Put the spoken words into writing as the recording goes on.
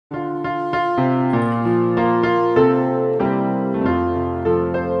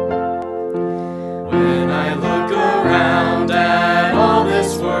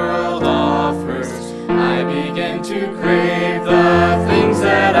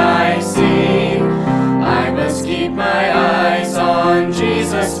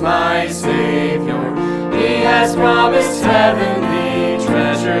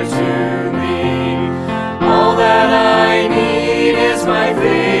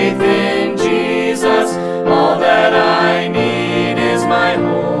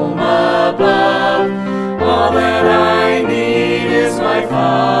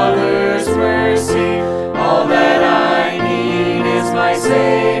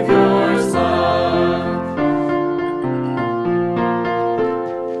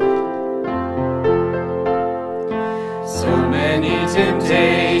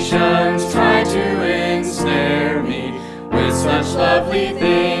temptations try to ensnare me with such lovely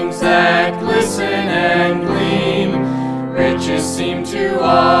things that glisten and gleam. Riches seem to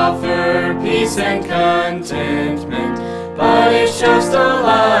offer peace and contentment, but it's just a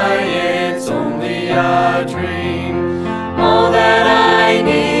lie, it's only a dream. All that I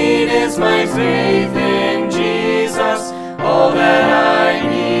need is my faith in Jesus. All that I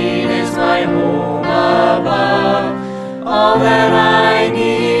need is my home above. All that I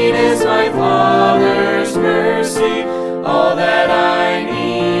need is my Father's mercy. All that I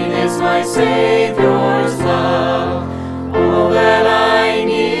need is my Savior's love. All that I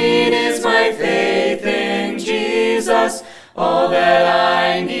need is my faith in Jesus. All that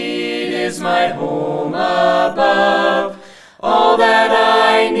I need is my home above. All that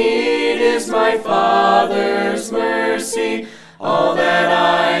I need is my Father's mercy. All that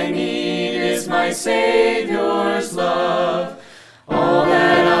I need is my Savior.